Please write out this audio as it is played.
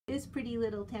this pretty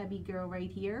little tabby girl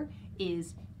right here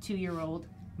is 2-year-old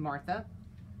Martha.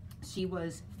 She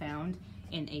was found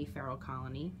in a feral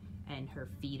colony, and her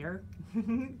feeder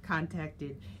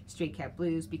contacted Stray Cat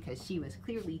Blues because she was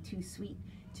clearly too sweet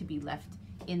to be left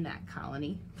in that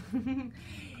colony.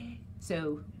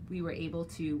 So we were able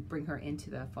to bring her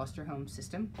into the foster home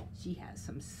system. She has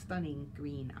some stunning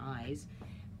green eyes.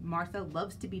 Martha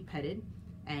loves to be petted,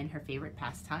 and her favorite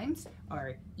pastimes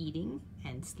are eating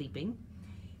and sleeping.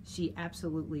 She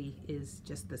absolutely is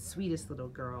just the sweetest little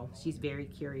girl. She's very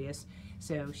curious,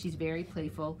 so she's very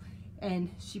playful,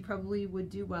 and she probably would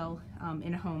do well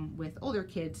in a home with older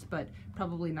kids, but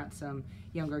probably not some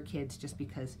younger kids, just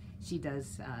because she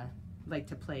does like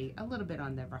to play a little bit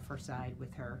on the rougher side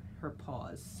with her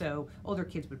paws. So older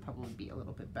kids would probably be a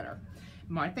little bit better.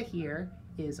 Martha here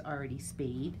is already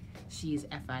spayed. She's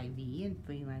FIV and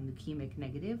feline leukemic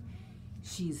negative.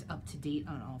 She's up to date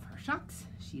on all of her shots.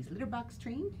 She's litter box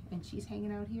trained, and she's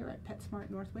hanging out here at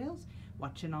PetSmart North Wales,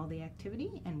 watching all the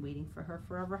activity and waiting for her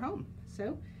forever home.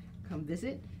 So come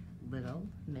visit little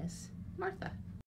Miss Martha.